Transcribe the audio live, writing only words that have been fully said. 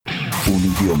Un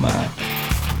idioma.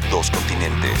 Dos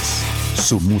continentes.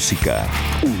 Su música.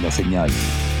 Una señal.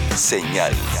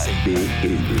 Señal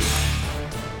VL.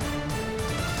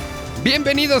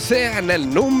 Bienvenidos sean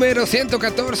al número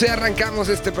 114. Arrancamos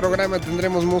este programa.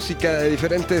 Tendremos música de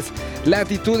diferentes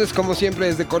latitudes, como siempre,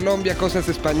 desde Colombia, cosas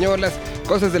españolas,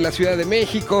 cosas de la Ciudad de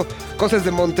México, cosas de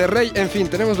Monterrey. En fin,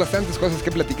 tenemos bastantes cosas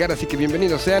que platicar, así que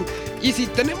bienvenidos sean. Y si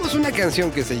tenemos una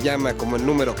canción que se llama como el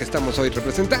número que estamos hoy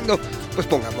representando, pues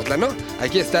pongámosla, ¿no?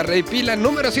 Aquí está Rey Pila,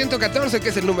 número 114, que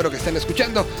es el número que están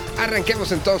escuchando.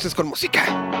 Arranquemos entonces con música.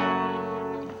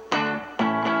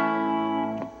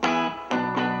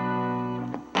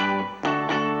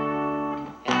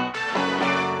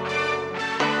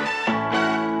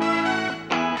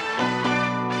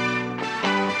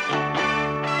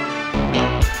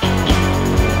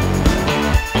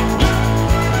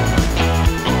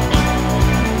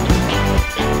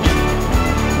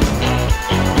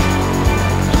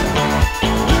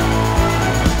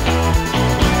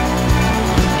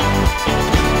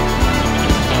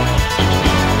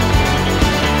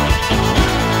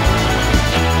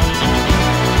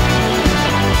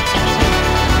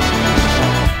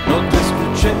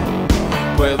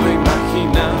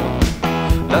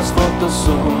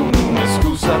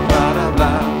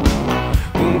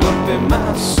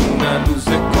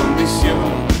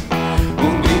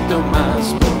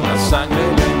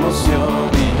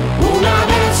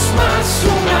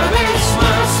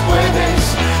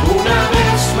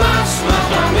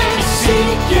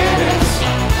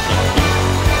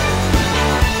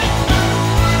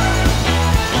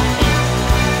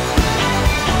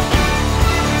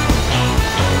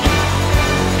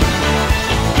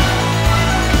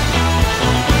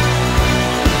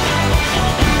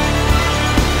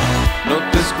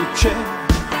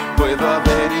 Puedo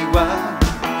averiguar,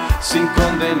 sin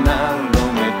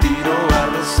condenarlo me tiro a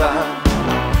rezar.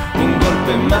 Un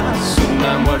golpe más,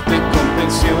 una muerte con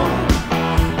pensión,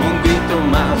 un grito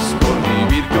más por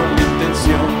vivir con la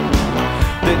intención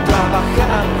de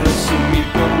trabajar, resumir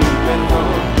con un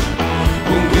perdón.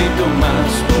 Un grito más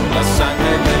por la sangre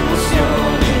y la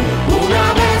emoción. Y una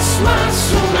vez más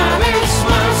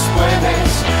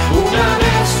puedes, una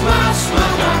vez más,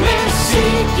 mátame si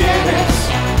quieres.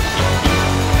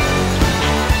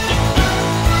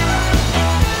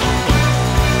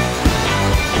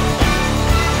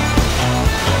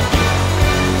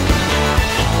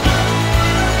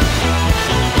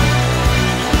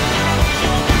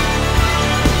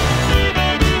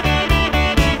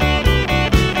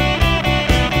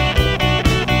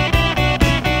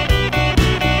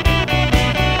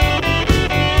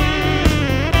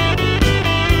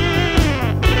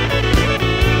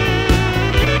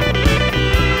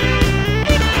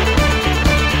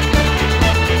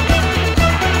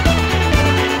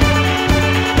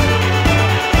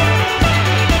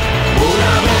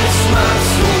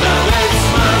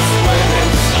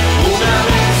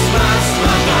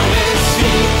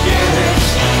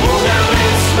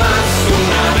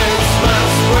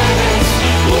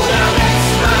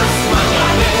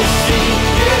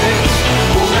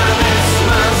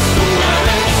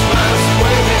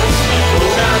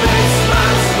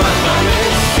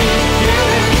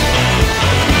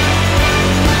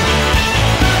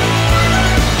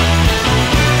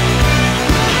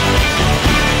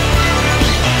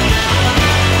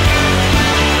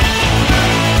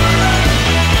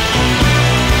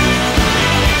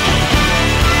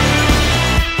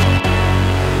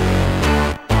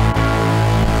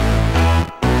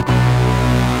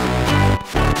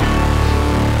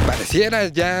 Era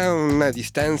ya una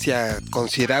distancia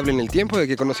considerable en el tiempo de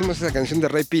que conocimos esa canción de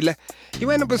Rey Pila. Y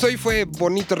bueno, pues hoy fue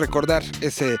bonito recordar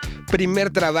ese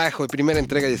primer trabajo y primera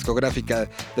entrega discográfica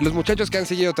de los muchachos que han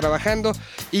seguido trabajando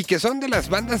y que son de las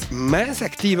bandas más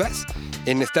activas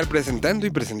en estar presentando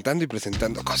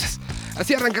cosas.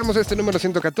 Así arrancamos este número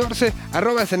 114,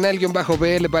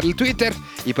 @Senal-VL para el Twitter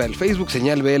y para el Facebook,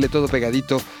 Señal VL, todo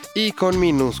pegadito y con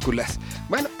minúsculas.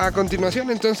 Bueno, a continuación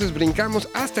entonces brincamos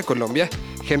hasta Colombia.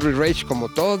 Henry Rage, como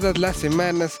todas las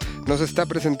semanas, nos está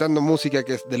presentando música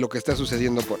que es de lo que está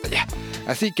sucediendo por allá.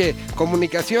 Así que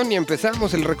comunicación y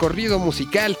empezamos el recorrido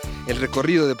musical, el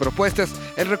recorrido de propuestas,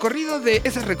 el recorrido de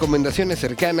esas recomendaciones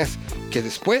cercanas que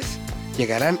después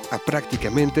llegarán a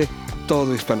prácticamente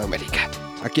todo Hispanoamérica.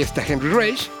 Aquí está Henry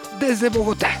Rage desde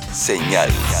Bogotá. Señal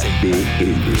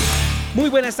VL. Muy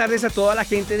buenas tardes a toda la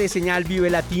gente de Señal Vive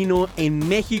Latino en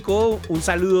México. Un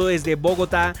saludo desde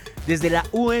Bogotá, desde la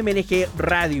UMNG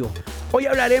Radio. Hoy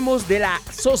hablaremos de la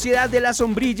Sociedad de la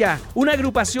Sombrilla, una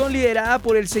agrupación liderada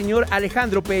por el señor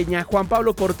Alejandro Peña, Juan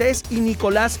Pablo Cortés y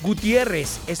Nicolás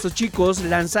Gutiérrez. Estos chicos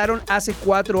lanzaron hace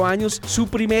 4 años su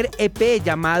primer EP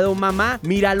llamado Mamá,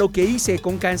 mira lo que hice,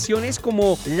 con canciones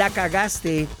como La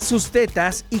cagaste, Sus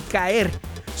tetas y Caer.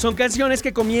 Son canciones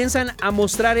que comienzan a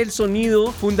mostrar el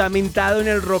sonido fundamentado en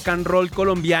el rock and roll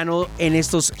colombiano en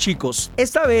estos chicos.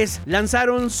 Esta vez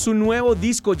lanzaron su nuevo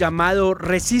disco llamado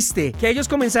Resiste, que ellos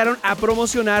comenzaron a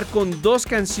promocionar con 2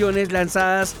 canciones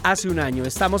lanzadas hace un año.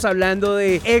 Estamos hablando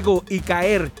de Ego y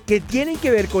Caer, que tienen que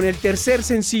ver con el tercer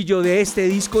sencillo de este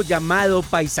disco llamado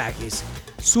Paisajes.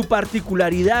 Su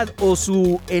particularidad o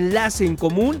su enlace en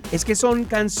común es que son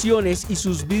canciones y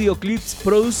sus videoclips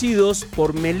producidos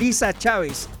por Melissa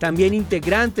Chávez, también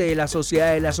integrante de la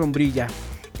Sociedad de la Sombrilla.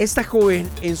 Esta joven,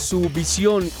 en su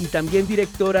visión y también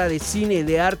directora de cine,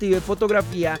 de arte y de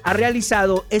fotografía, ha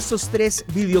realizado estos 3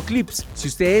 videoclips. Si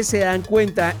ustedes se dan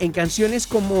cuenta, en canciones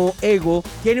como Ego,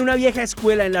 tiene una vieja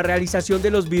escuela en la realización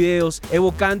de los videos,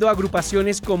 evocando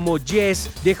agrupaciones como Yes,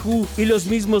 The Who y los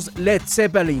mismos Led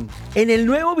Zeppelin. En el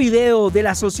nuevo video de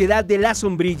la Sociedad de la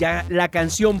Sombrilla, la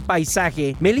canción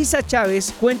Paisaje, Melissa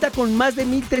Chávez cuenta con más de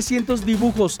 1300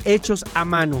 dibujos hechos a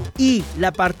mano. Y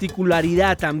la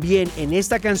particularidad también en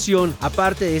esta canción,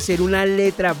 aparte de ser una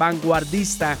letra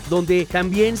vanguardista donde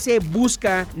también se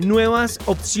busca nuevas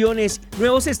opciones,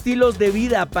 nuevos estilos de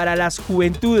vida para las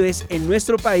juventudes en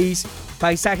nuestro país,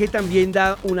 Paisaje también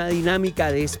da una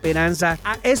dinámica de esperanza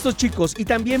a estos chicos y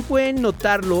también pueden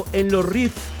notarlo en los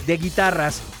riffs de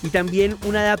guitarras y también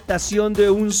una adaptación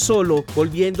de un solo,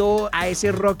 volviendo a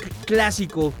ese rock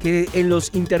clásico que en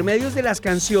los intermedios de las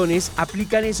canciones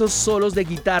aplican esos solos de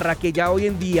guitarra que ya hoy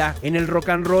en día en el rock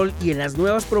and roll y en las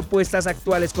nuevas propuestas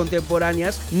actuales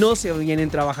contemporáneas no se vienen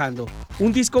trabajando.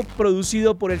 Un disco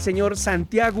producido por el señor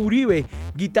Santiago Uribe,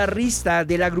 guitarrista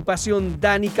de la agrupación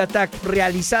Dani Catac,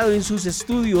 realizado en sus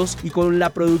estudios y con la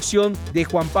producción de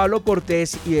Juan Pablo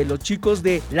Cortés y de los chicos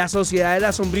de la Sociedad de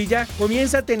la Sombrilla,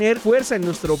 comienza a tener fuerza en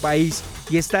nuestro país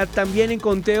y está también en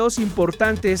conteos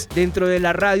importantes dentro de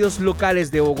las radios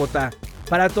locales de Bogotá.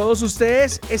 Para todos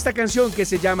ustedes, esta canción que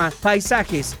se llama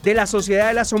Paisajes de la Sociedad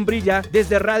de la Sombrilla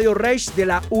desde Radio Rage de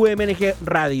la UMNG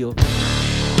Radio.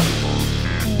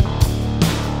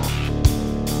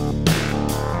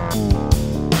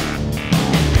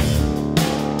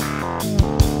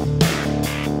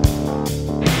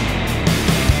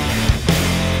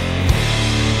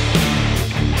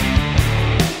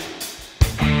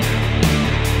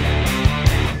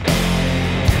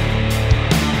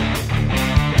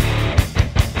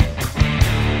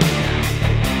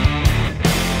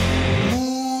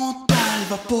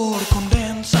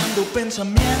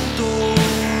 Pensamientos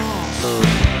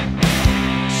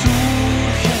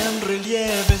surgen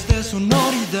relieves de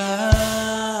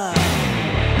sonoridad,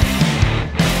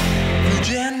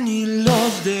 fluyen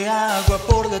hilos de agua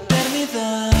por la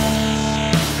eternidad,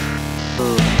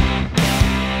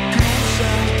 cruza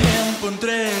el tiempo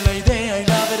entre la idea y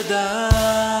la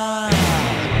verdad.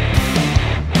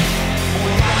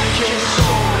 Voyaje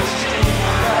sobre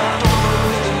estrella, todos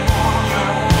los demonios.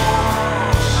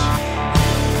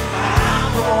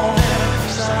 Poder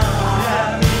pensar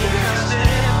en miles de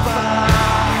paz.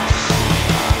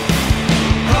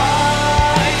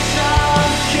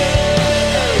 Paisaje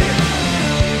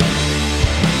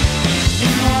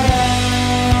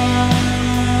inmoral,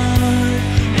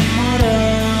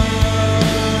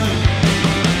 inmoral.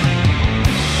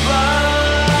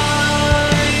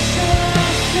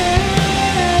 Paisaje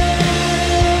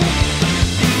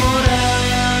inmoral,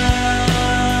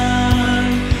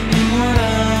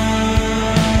 inmoral.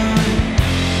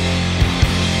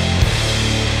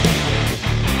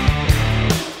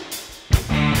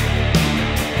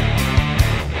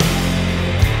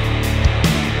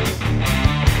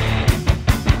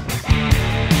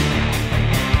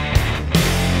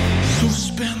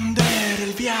 Suspender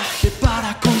el viaje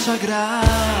para consagrar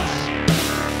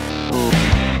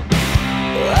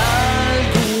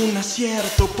algún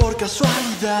acierto por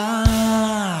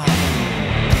casualidad.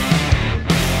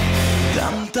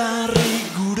 Tanta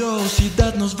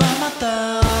rigurosidad nos va a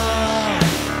matar.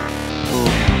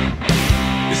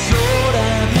 Es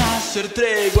hora de hacer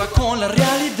tregua con la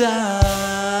realidad.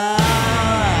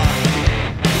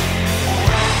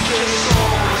 Que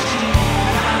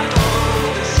sobreestima todos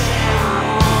los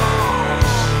deseos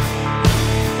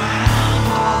para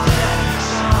poder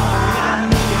pensar en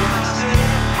miles de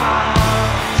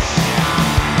paz.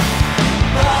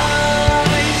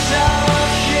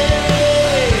 Paisaje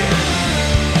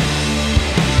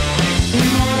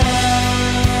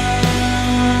inmoral,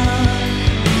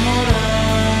 inmoral.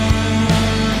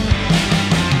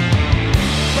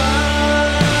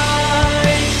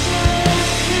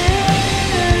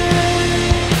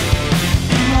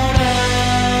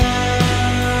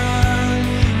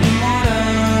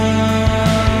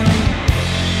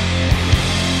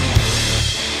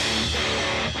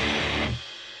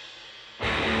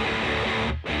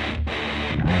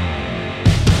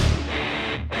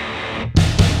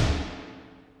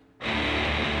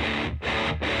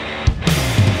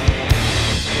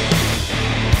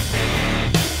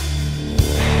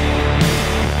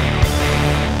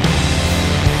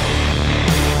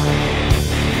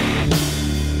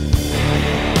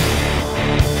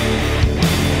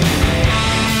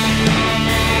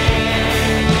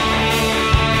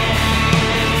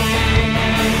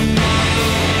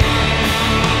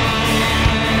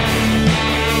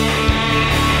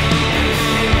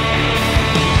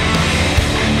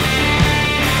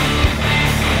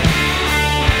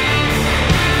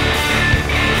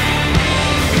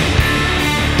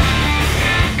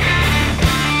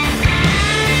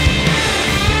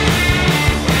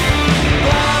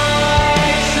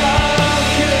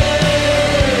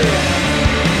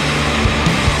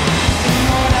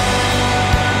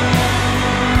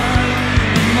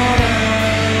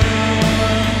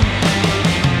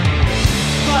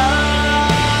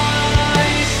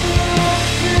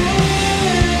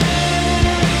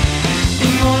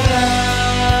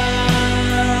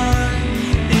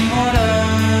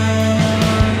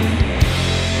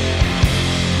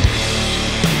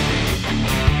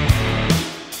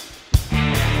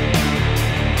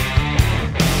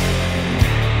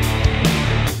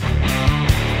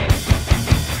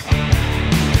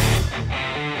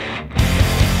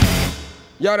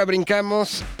 Y ahora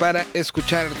brincamos para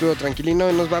escuchar a Arturo Tranquilino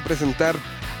y nos va a presentar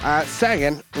a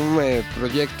Sagan, un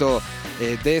proyecto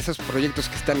de esos proyectos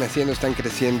que están haciendo, están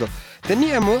creciendo.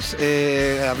 Teníamos,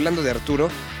 hablando de Arturo,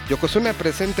 Yokozuna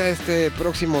presenta este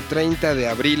próximo 30 de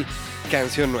abril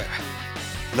canción nueva.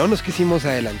 No nos quisimos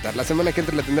adelantar, la semana que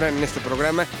entra la tendrán en este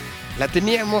programa. La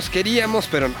teníamos, queríamos,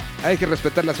 pero no. Hay que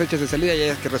respetar las fechas de salida y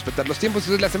hay que respetar los tiempos.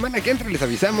 Entonces la semana que entra les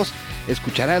avisamos,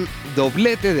 escucharán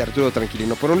doblete de Arturo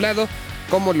Tranquilino. Por un lado,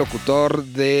 como locutor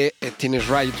de Teenage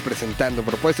Riot presentando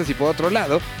propuestas y por otro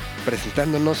lado,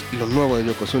 presentándonos lo nuevo de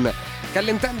Yokozuna.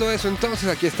 Calentando eso, entonces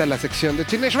aquí está la sección de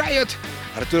Teenage Riot.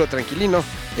 Arturo Tranquilino,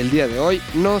 el día de hoy,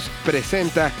 nos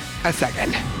presenta a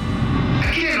Sagan.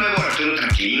 Aquí de nuevo Arturo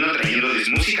Tranquilino trayéndoles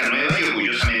música nueva y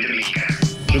orgullosamente mexicana.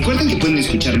 Recuerden que pueden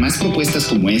escuchar más propuestas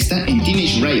como esta en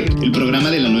Teenage Riot, el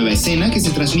programa de la nueva escena que se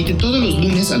transmite todos los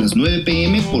lunes a las 9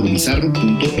 p.m. por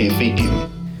bizarro.fm.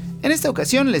 En esta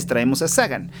ocasión les traemos a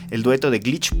Sagan, el dueto de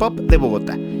glitch pop de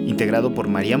Bogotá, integrado por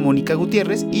María Mónica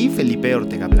Gutiérrez y Felipe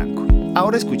Ortega Blanco.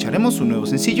 Ahora escucharemos su nuevo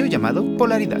sencillo llamado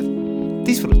Polaridad.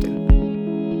 Disfruten.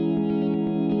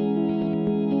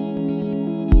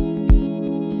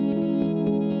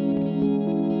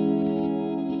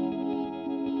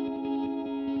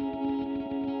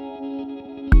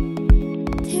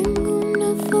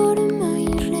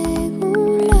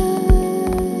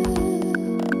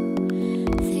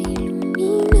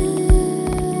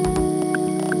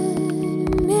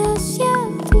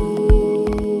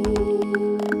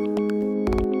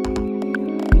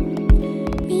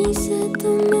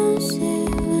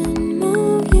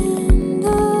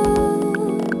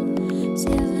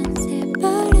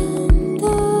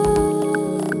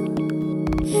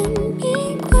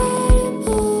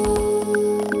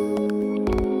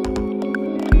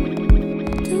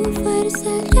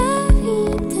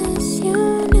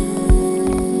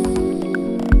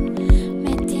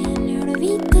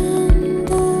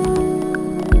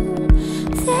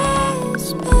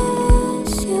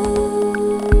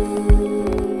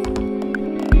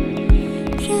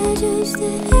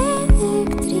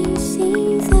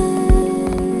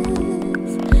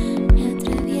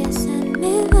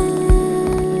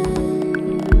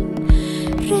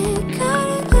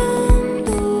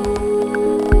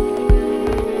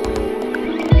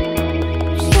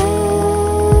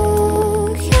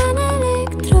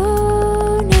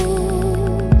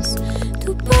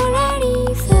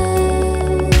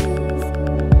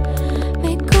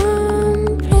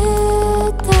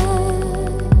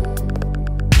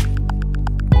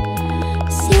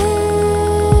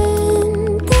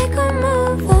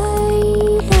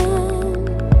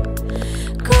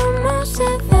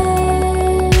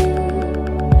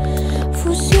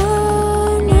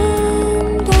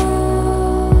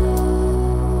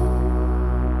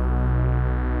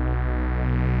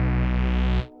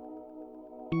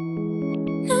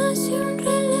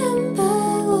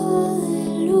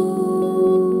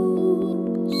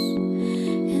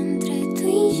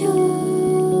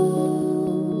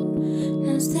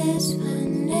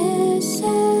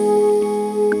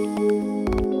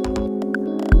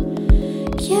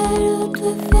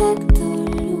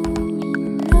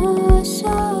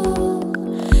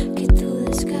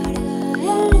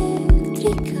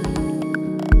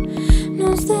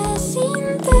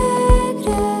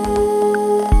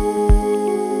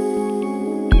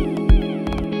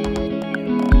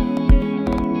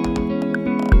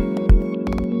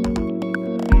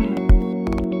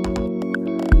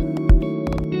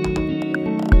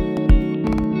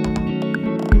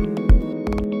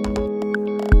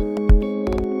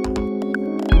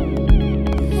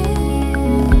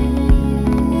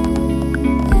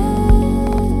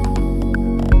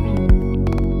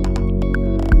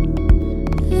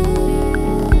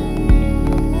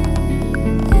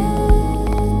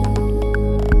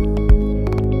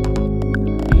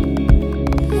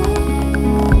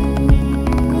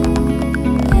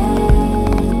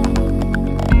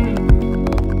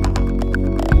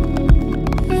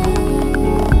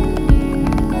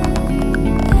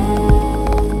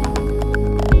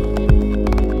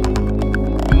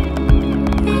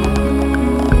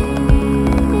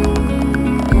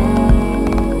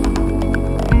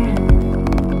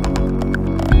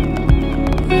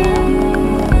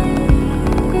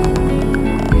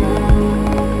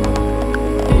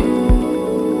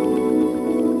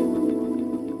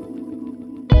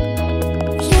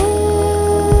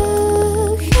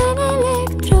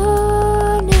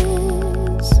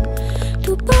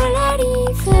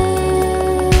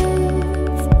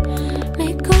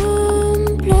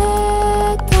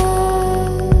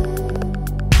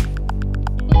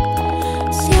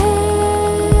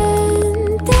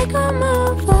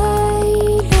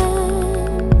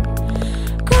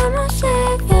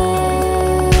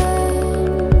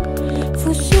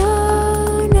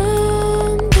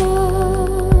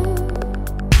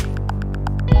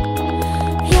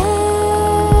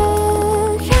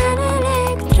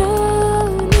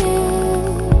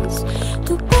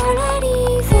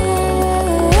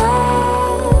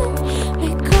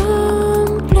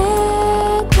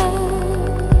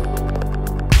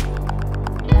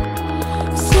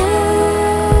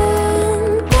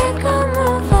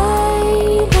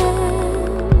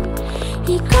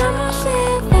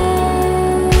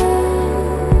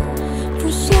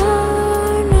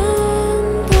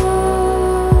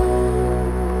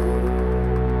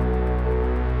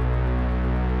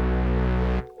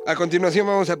 A continuación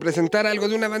vamos a presentar algo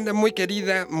de una banda muy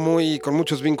querida, con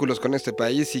muchos vínculos con este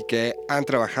país y que han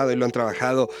trabajado y lo han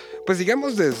trabajado, pues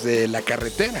digamos desde la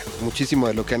carretera, muchísimo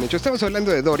de lo que han hecho. Estamos hablando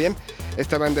de Dorian,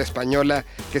 esta banda española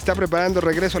que está preparando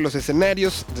regreso a los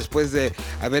escenarios después de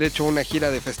haber hecho una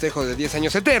gira de festejo de 10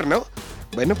 años eterno.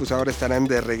 Bueno, pues ahora estarán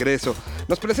de regreso.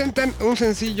 Nos presentan un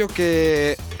sencillo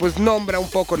que pues nombra un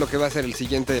poco lo que va a ser la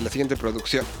siguiente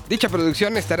producción. Dicha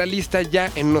producción estará lista ya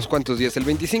en unos cuantos días, el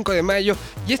 25 de mayo,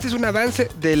 y este es un avance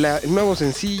del nuevo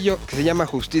sencillo que se llama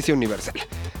Justicia Universal.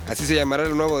 Así se llamará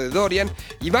el nuevo de Dorian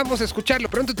y vamos a escucharlo.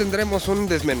 Pronto tendremos un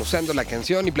desmenuzando la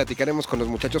canción y platicaremos con los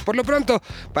muchachos. Por lo pronto,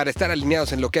 para estar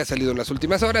alineados en lo que ha salido en las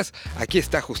últimas horas, aquí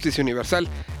está Justicia Universal.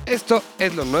 Esto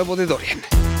es lo nuevo de Dorian.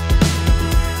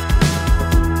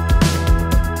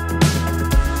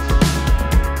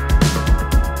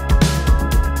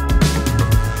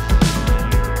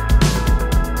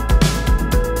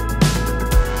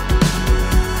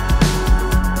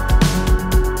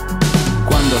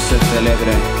 Se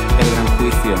celebre el gran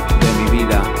juicio de mi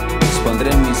vida,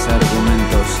 expondré mis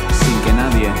argumentos sin que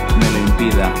nadie me lo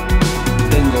impida.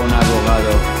 Tengo un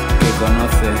abogado que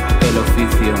conoce el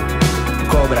oficio,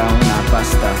 cobra una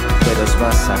pasta pero os va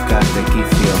a sacar de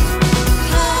quicio.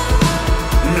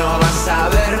 No vas a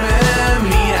verme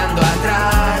mirando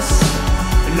atrás,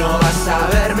 no vas a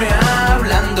verme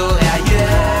hablando de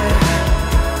ayer.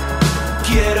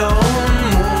 Quiero un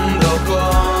mundo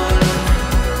con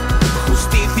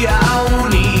justicia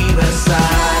universal,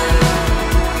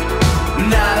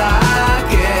 nada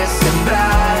que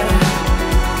sembrar,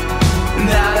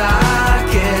 nada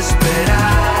que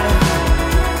esperar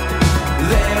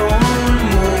de un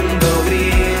mundo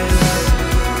gris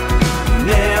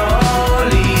neoliberal.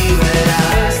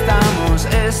 Estamos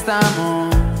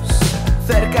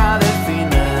cerca del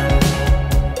final.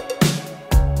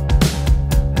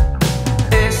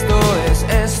 Esto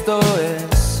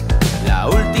es la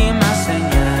última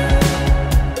señal.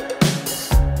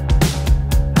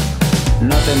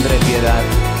 No tendré piedad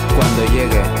cuando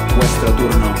llegue vuestro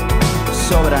turno.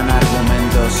 Sobran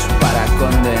argumentos para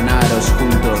condenaros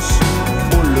juntos.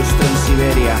 Un lustro en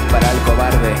Siberia para el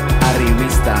cobarde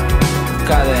arribista.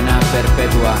 Cadena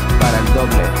perpetua para el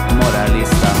doble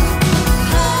moralista.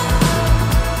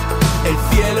 El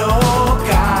cielo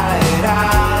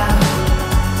caerá,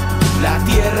 la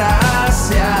tierra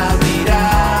se abrirá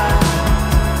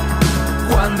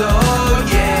cuando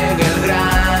llegue el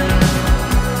gran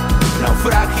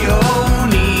naufragio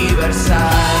universal.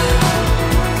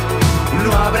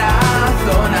 No habrá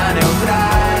zona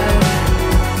neutral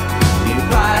ni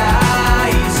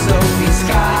paraíso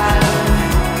fiscal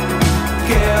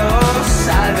que os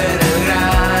salve del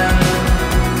gran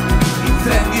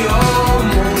incendio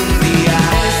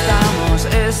mundial.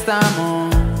 Estamos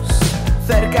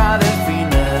cerca del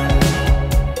final.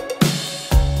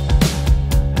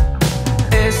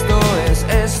 Esto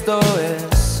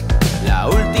es la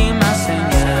última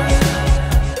señal.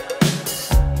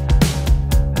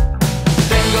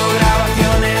 Tengo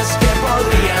grabaciones que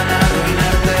podrían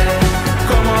arruinarte.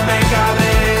 Como me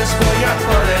cabes voy a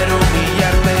poder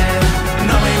humillarte.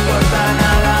 No me importa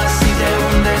nada si te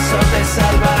hundes o te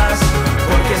salvas,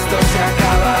 porque esto se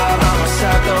acaba, vamos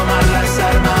a tomar las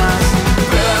armas.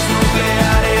 Pruebas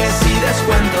nucleares y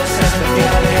descuentos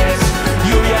especiales.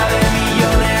 Lluvia de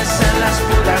millones en las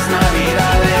putas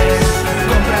navidades.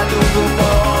 Compra tu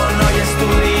cupón, hoy es tu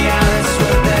día de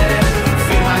suerte.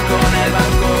 Firma con el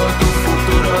banco tu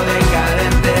futuro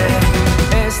decadente.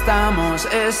 Estamos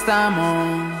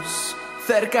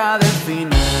cerca del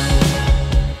final.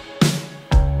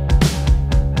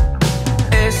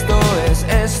 Esto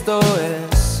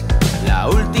es la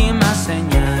última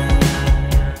señal.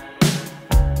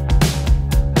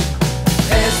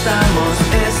 Estamos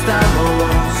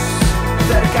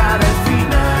cerca del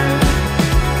final.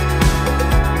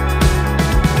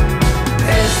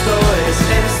 Esto es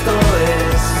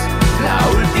la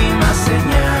última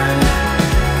señal.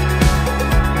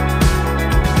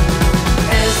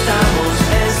 Estamos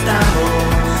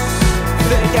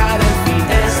cerca del fin.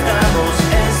 Estamos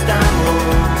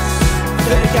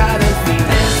cerca del fin.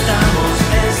 Estamos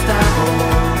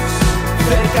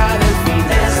cerca del fin.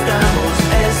 Estamos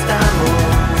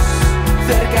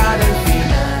cerca del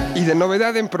final. Y de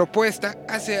novedad en propuesta,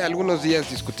 hace algunos días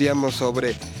discutíamos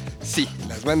sobre, sí,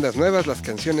 las bandas nuevas, las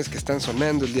canciones que están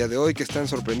sonando el día de hoy, que están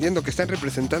sorprendiendo, que están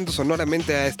representando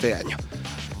sonoramente a este año.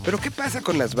 Pero ¿qué pasa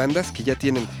con las bandas que ya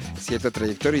tienen cierta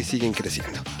trayectoria y siguen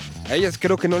creciendo? A ellas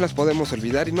creo que no las podemos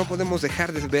olvidar y no podemos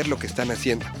dejar de ver lo que están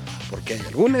haciendo. porque hay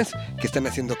algunas que están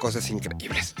haciendo cosas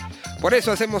increíbles. Por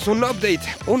eso hacemos un update,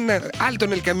 un alto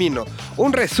en el camino,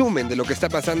 un resumen de lo que está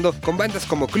pasando con bandas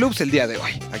como Clubs el día de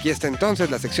hoy. Aquí está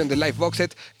entonces la sección de Live Box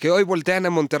Set que hoy voltean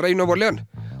a Monterrey, Nuevo León.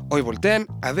 Hoy voltean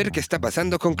a ver qué está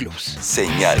pasando con Clubs.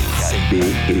 Señal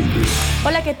VL.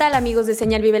 Hola, ¿qué tal amigos de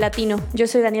Señal Vive Latino? Yo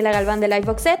soy Daniela Galván de Live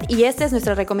Box Set y esta es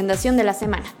nuestra recomendación de la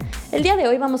semana. El día de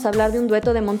hoy vamos a hablar de un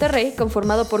dueto de Monterrey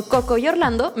conformado por Coco y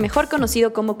Orlando, mejor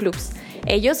conocido como Clubs.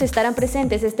 Ellos estarán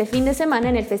presentes este fin de semana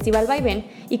en el Festival Vive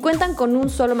y cuentan con un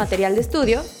solo material de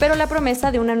estudio, pero la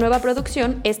promesa de una nueva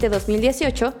producción este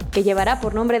 2018 que llevará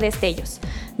por nombre Destellos.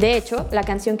 De hecho, la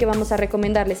canción que vamos a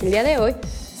recomendarles el día de hoy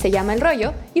se llama El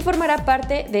Rollo y formará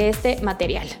parte de este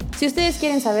material. Si ustedes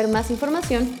quieren saber más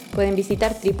información, pueden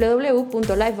visitar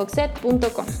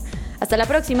www.liveboxset.com. ¡Hasta la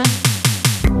próxima!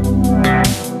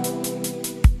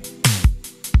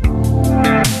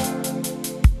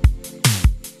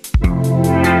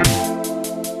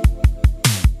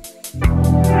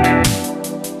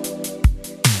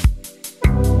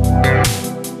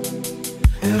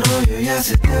 El rollo ya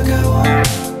se te acabó.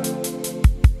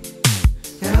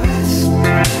 Ya ves,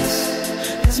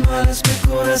 las malas que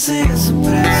curas siguen son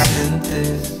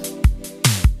presentes.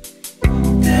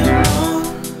 Temor,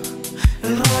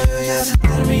 el rollo ya se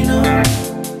terminó.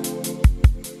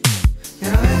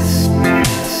 Ya ves,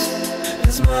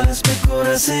 las malas que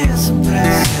curas siguen son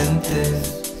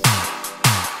presentes.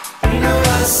 Y no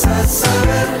vas a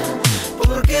saber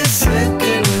porque sé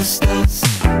que no estás.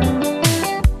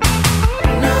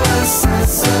 No vas a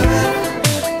saber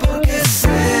porque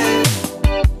sé.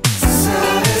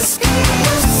 Sabes que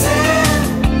yo sé.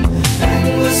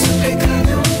 Tengo a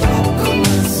suplicarte un poco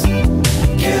más.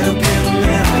 Quiero que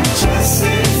me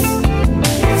rechaces. Y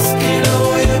es que no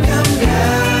voy a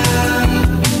cambiar.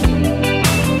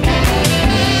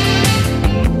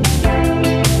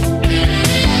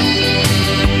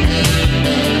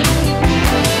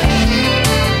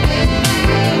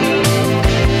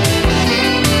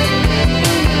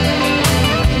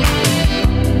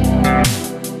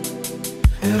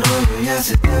 El rollo ya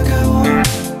se te acabó.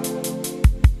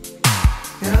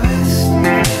 Ya ves,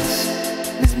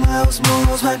 mis nuevos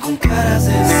modos van con caras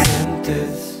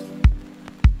decentes.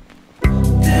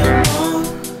 Temor,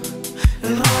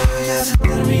 el rollo ya se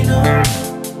terminó.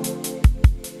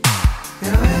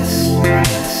 Ya ves,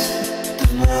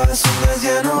 tus nuevas ondas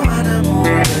ya no van a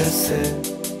moverse.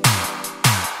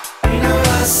 Y no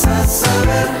vas a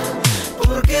saber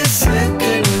porque sé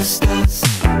que no estás.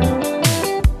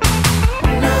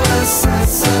 No vas a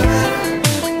saber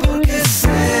porque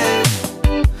sé.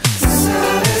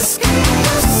 Sabes que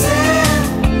yo sé.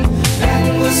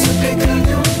 Vengo a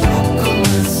suplicarte un poco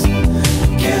más.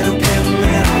 Quiero que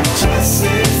me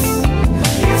rechaces.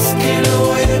 Y es que no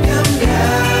voy a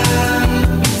cambiar.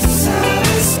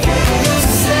 Sabes que yo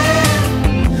sé.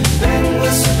 Vengo a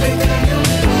suplicarte un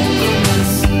poco más.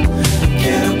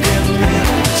 Quiero que me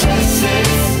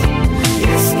rechaces. Y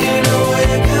es que no voy a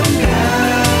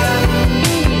cambiar.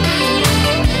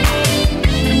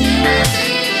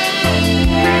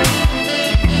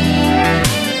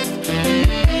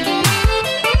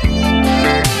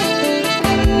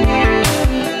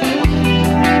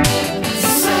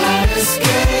 Sabes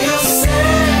que yo sé,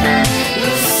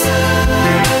 lo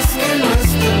sabes que no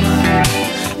está mal.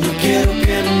 No quiero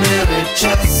que me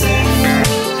rechaces,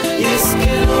 y es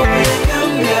que no voy a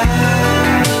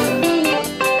cambiar.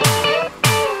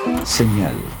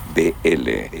 Señal VL.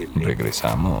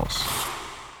 Regresamos.